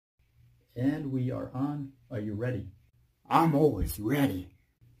And we are on. Are you ready? I'm always ready.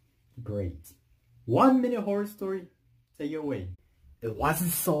 Great. 1 minute horror story. Take it away. It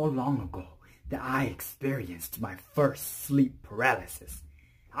wasn't so long ago that I experienced my first sleep paralysis.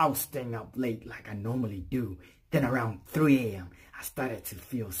 I was staying up late like I normally do. Then around 3 a.m. I started to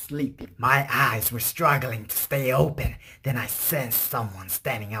feel sleepy. My eyes were struggling to stay open. Then I sensed someone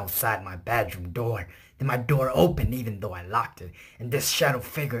standing outside my bedroom door. Then my door opened even though I locked it, and this shadow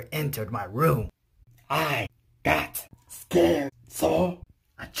figure entered my room. I got scared, so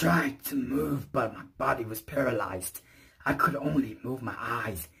I tried to move, but my body was paralyzed. I could only move my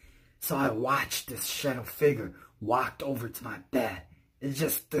eyes. So I watched this shadow figure walk over to my bed. It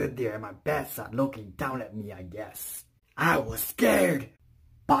just stood there at my bedside looking down at me, I guess. I was scared,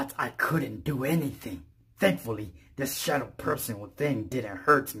 but I couldn't do anything. Thankfully, this shadow person or thing didn't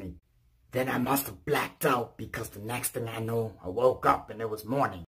hurt me. Then I must have blacked out because the next thing I know, I woke up and it was morning.